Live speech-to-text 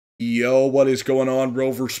Yo, what is going on,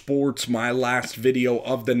 Rover Sports? My last video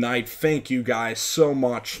of the night. Thank you guys so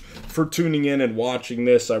much for tuning in and watching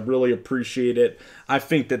this. I really appreciate it. I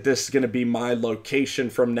think that this is going to be my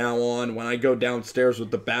location from now on. When I go downstairs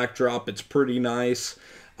with the backdrop, it's pretty nice.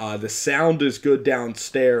 The sound is good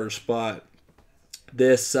downstairs, but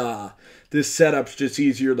this setup's just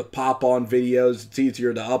easier to pop on videos. It's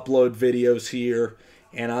easier to upload videos here,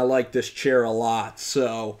 and I like this chair a lot.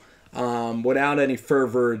 So without any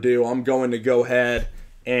further ado, I'm going to go ahead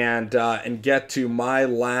and get to my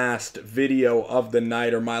last video of the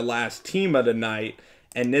night, or my last team of the night.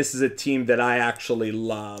 And this is a team that I actually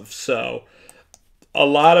love. So a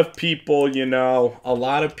lot of people, a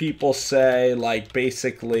lot of people say, like,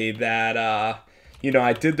 basically that,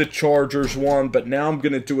 I did the Chargers one, but now I'm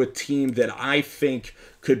going to do a team that I think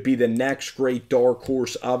could be the next great dark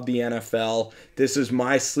horse of the NFL. This is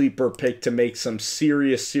my sleeper pick to make some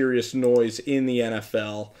serious noise in the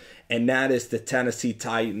NFL, and that is the Tennessee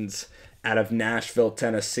Titans out of Nashville,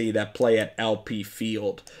 Tennessee, that play at LP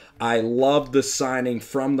Field. I love the signing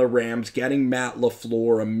from the Rams, getting Matt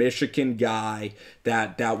LaFleur, a Michigan guy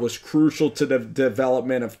that was crucial to the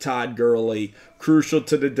development of Todd Gurley, crucial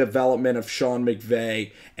to the development of Sean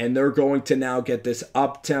McVay, and they're going to now get this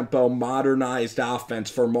up-tempo, modernized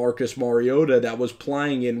offense for Marcus Mariota that was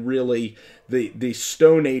playing in really the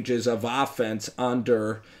Stone Ages of offense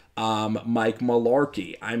under Mike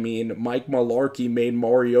Mularkey. I mean, Mike Mularkey made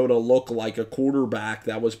Mariota look like a quarterback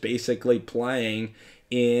that was basically playing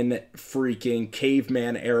in freaking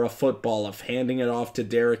caveman era football of handing it off to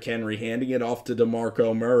Derrick Henry, handing it off to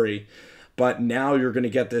DeMarco Murray. But now you're going to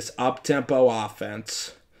get this up-tempo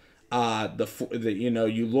offense.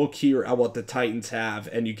 You look here at what the Titans have,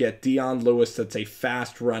 and you get Dion Lewis, that's a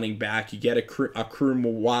fast running back. You get a Kareem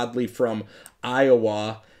Wadley from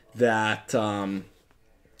Iowa that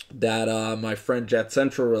my friend Jet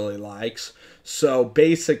Central really likes. So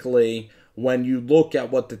basically, when you look at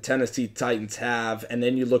what the Tennessee Titans have, and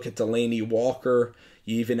then you look at Delanie Walker,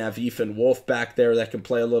 you even have Ethan Wolf back there that can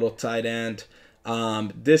play a little tight end.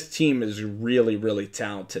 This team is really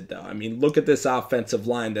talented, though. I mean, look at this offensive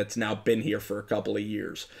line that's now been here for a couple of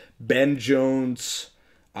years. Ben Jones,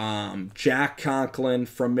 Jack Conklin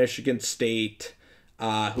from Michigan State,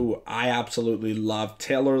 who I absolutely love.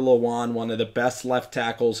 Taylor Lewan, one of the best left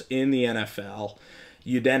tackles in the NFL.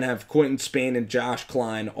 You then have Quentin Spain and Josh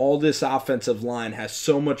Klein. All this offensive line has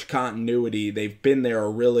so much continuity. They've been there a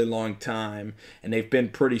really long time, and they've been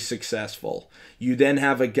pretty successful. You then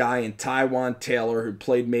have a guy in Taiwan Taylor who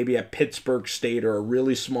played maybe at Pittsburgh State or a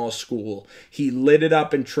really small school. He lit it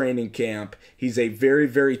up in training camp. He's a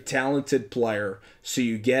very talented player. So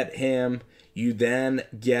you get him. You then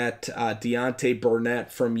get Deontay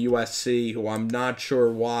Burnett from USC, who I'm not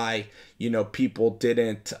sure why, people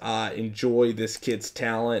didn't enjoy this kid's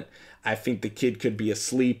talent. I think the kid could be a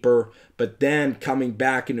sleeper. But then coming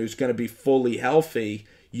back, and who's going to be fully healthy,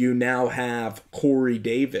 you now have Corey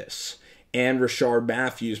Davis and Rashard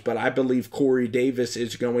Matthews, but I believe Corey Davis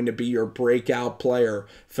is going to be your breakout player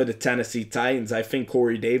for the Tennessee Titans. I think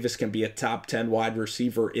Corey Davis can be a top 10 wide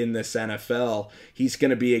receiver in this NFL. He's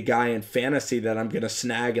going to be a guy in fantasy that I'm going to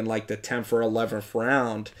snag in like the 10th or 11th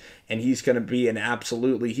round, and he's going to be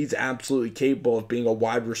he's absolutely capable of being a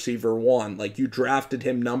wide receiver one. Like, you drafted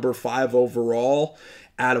him number 5 overall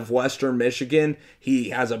out of Western Michigan.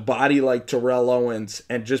 He has a body like Terrell Owens,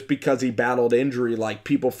 and just because he battled injury, like,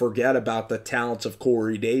 people forget about the talents of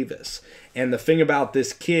Corey Davis. And the thing about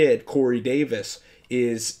this kid, Corey Davis,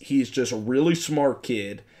 is he's just a really smart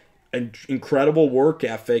kid, an incredible work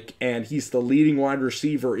ethic, and he's the leading wide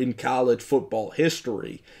receiver in college football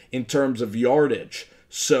history in terms of yardage.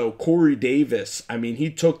 So Corey Davis, I mean, he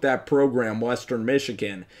took that program, Western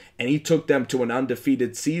Michigan, and he took them to an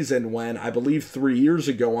undefeated season when, I believe 3 years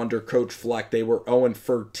ago under Coach Fleck, they were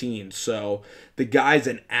 0-13. So the guy's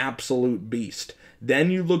an absolute beast.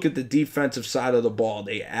 Then you look at the defensive side of the ball.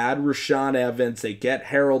 They add Rashaan Evans. They get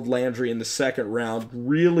Harold Landry in the second round.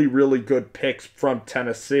 Really good picks from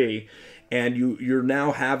Tennessee. And you're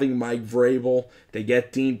now having Mike Vrabel. They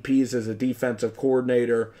get Dean Pease as a defensive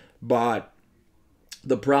coordinator. But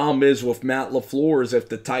the problem is with Matt LaFleur is if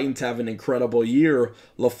the Titans have an incredible year,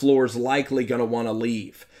 LaFleur's likely going to want to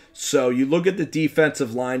leave. So you look at the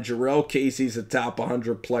defensive line. Jarrell Casey's a top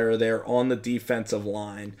 100 player there on the defensive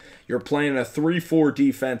line. You're playing a 3-4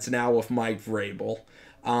 defense now with Mike Vrabel.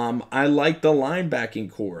 I like the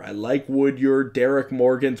linebacking core. I like Woodyard. Derek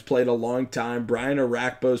Morgan's played a long time. Brian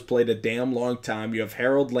Arakpo's played a damn long time. You have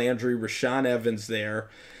Harold Landry, Rashaan Evans there.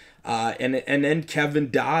 And then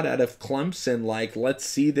Kevin Dodd out of Clemson, like, let's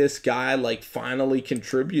see this guy like finally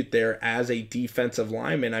contribute there as a defensive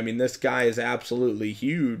lineman. I mean, this guy is absolutely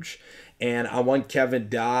huge. And I want Kevin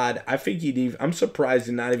Dodd. I think I'm surprised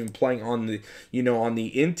he's not even playing on the, on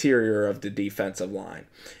the interior of the defensive line.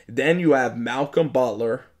 Then you have Malcolm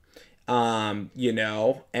Butler. And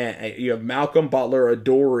you have Malcolm Butler,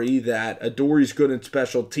 Adoree's good in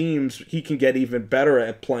special teams. He can get even better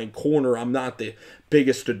at playing corner. I'm not the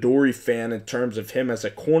biggest Adoree fan in terms of him as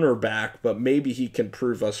a cornerback, but maybe he can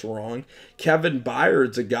prove us wrong. Kevin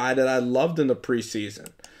Byard's a guy that I loved in the preseason.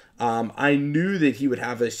 I knew that he would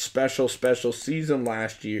have a special season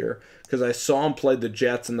last year because I saw him play the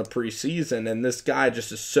Jets in the preseason, and this guy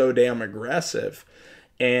just is so damn aggressive.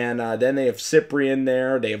 And then they have Cyprien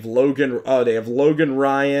there. They have Logan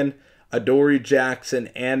Ryan, Adoree Jackson,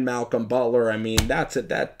 and Malcolm Butler. I mean, that's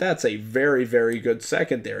a very, very good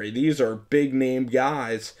secondary. These are big name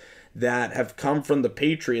guys that have come from the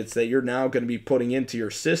Patriots that you're now going to be putting into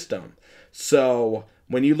your system. So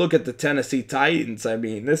when you look at the Tennessee Titans, I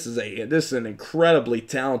mean, this is an incredibly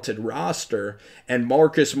talented roster, and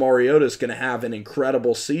Marcus Mariota is going to have an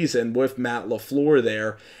incredible season with Matt LaFleur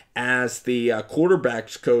there as the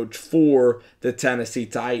quarterbacks coach for the Tennessee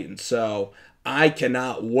Titans. So I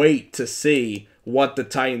cannot wait to see what the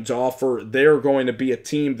Titans offer. They're going to be a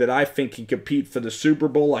team that I think can compete for the Super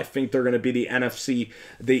Bowl. I think they're going to be the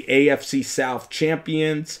AFC South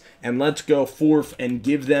champions. And let's go forth and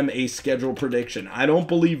give them a schedule prediction. I don't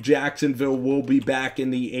believe Jacksonville will be back in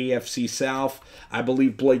the AFC South. I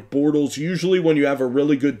believe Blake Bortles, usually when you have a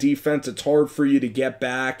really good defense, it's hard for you to get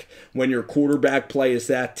back when your quarterback play is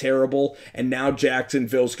that terrible. And now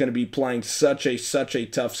Jacksonville's going to be playing such a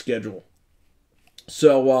tough schedule.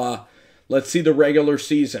 So, let's see the regular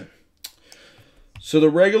season. So the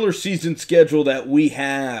regular season schedule that we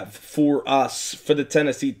have for us, for the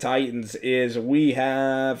Tennessee Titans, is we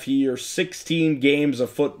have here 16 games of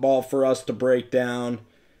football for us to break down.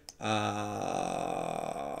 10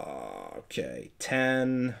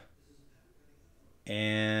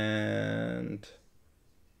 and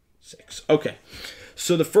 6. Okay,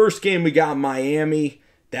 so the first game we got Miami.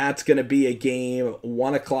 That's going to be a game,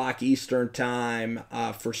 1 o'clock Eastern time.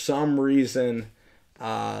 For some reason,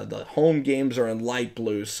 the home games are in light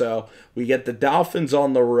blue. So we get the Dolphins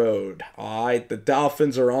on the road. All right, the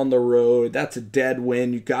Dolphins are on the road. That's a dead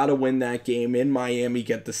win. You got to win that game in Miami,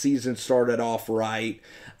 get the season started off right.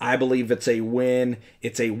 I believe it's a win.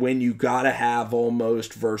 It's a win you got to have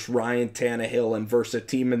almost versus Ryan Tannehill and versus a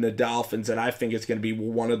team in the Dolphins that I think is going to be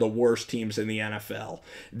one of the worst teams in the NFL.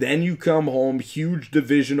 Then you come home, huge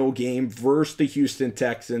divisional game versus the Houston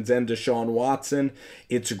Texans and Deshaun Watson.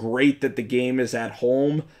 It's great that the game is at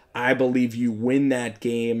home. I believe you win that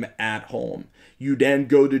game at home. You then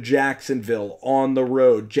go to Jacksonville on the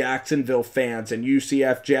road. Jacksonville fans and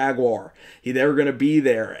UCF Jaguar, they're going to be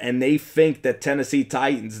there, and they think that Tennessee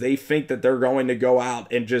Titans, they think that they're going to go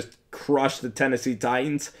out and just crush the Tennessee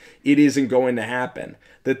Titans. It isn't going to happen.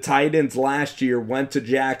 The Titans last year went to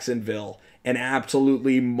Jacksonville and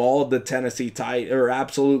absolutely mauled the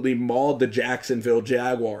absolutely mauled the Jacksonville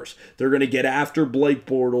Jaguars. They're going to get after Blake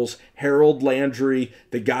Bortles, Harold Landry,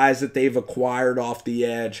 the guys that they've acquired off the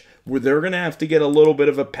edge, where they're going to have to get a little bit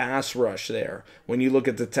of a pass rush there when you look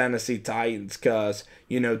at the Tennessee Titans because,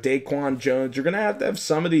 Daquan Jones, you're going to have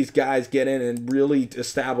some of these guys get in and really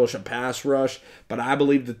establish a pass rush, but I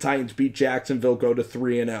believe the Titans beat Jacksonville, go to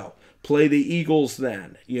 3-0. Play the Eagles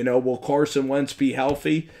then. Will Carson Wentz be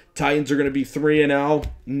healthy? Titans are going to be 3-0.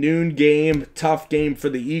 Noon game, tough game for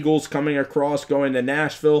the Eagles coming across, going to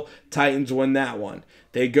Nashville. Titans win that one.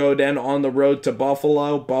 They go then on the road to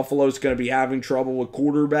Buffalo. Buffalo's going to be having trouble with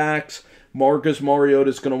quarterbacks. Marcus Mariota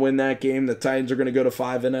is going to win that game. The Titans are going to go to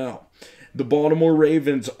 5-0. The Baltimore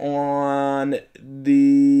Ravens at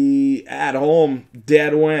home,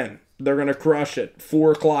 dead win. They're going to crush it.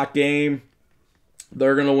 4 o'clock game.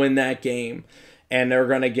 They're going to win that game, and they're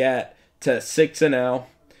going to get to 6-0,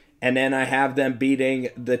 and then I have them beating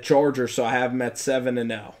the Chargers, so I have them at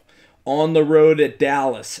 7-0. On the road at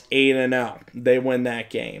Dallas, 8-0. They win that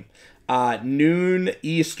game. Noon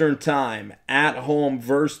Eastern time, at home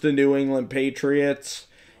versus the New England Patriots,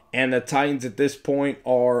 and the Titans at this point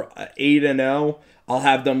are 8-0. I'll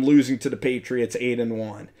have them losing to the Patriots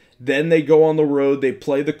 8-1. Then they go on the road, they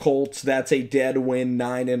play the Colts, that's a dead win,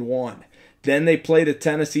 9-1. Then they play the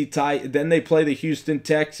Then they play the Houston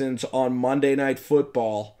Texans on Monday Night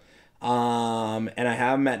Football, and I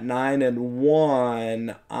have them at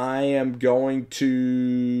 9-1.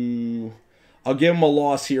 I'll give them a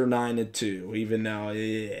loss here, 9-2, even though,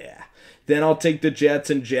 yeah. Then I'll take the Jets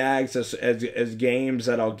and Jags as games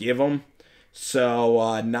that I'll give them. So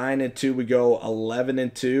 9-2, we go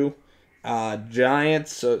 11-2.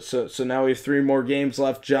 Giants. So now we have 3 more games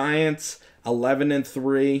left. Giants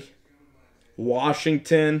 11-3.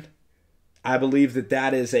 Washington. I believe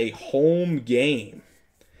that is a home game,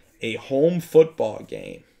 a home football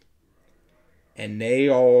game, and they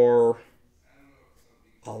are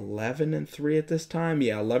 11-3 at this time.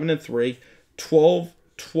 Yeah, 11-3, 12-3,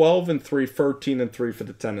 13-3 for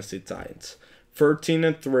the Tennessee Titans.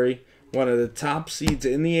 13-3, one of the top seeds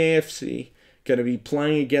in the AFC, going to be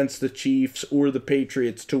playing against the Chiefs or the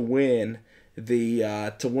Patriots to win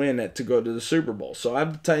to go to the Super Bowl. So I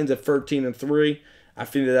have the Titans at 13-3. I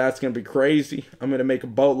think that's going to be crazy. I'm going to make a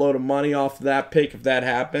boatload of money off of that pick if that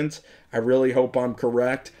happens. I really hope I'm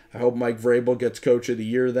correct. I hope Mike Vrabel gets Coach of the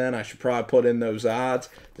Year then. I should probably put in those odds.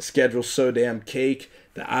 The schedule's so damn cake.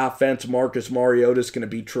 The offense, Marcus Mariota is going to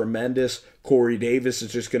be tremendous. Corey Davis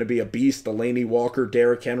is just going to be a beast. Delaney Walker,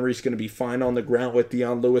 Derrick Henry is going to be fine on the ground with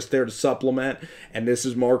Dion Lewis there to supplement. And this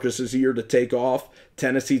is Marcus's year to take off.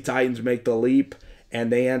 Tennessee Titans make the leap,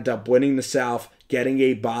 and they end up winning the South, getting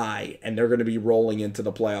a bye, and they're going to be rolling into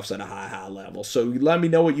the playoffs at a high level. So let me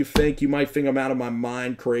know what you think. You might think I'm out of my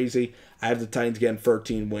mind crazy. I have the Titans getting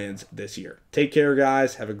 13 wins this year. Take care,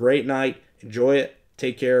 guys. Have a great night. Enjoy it.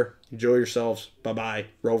 Take care. Enjoy yourselves. Bye-bye.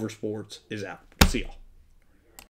 Rover Sports is out. See y'all.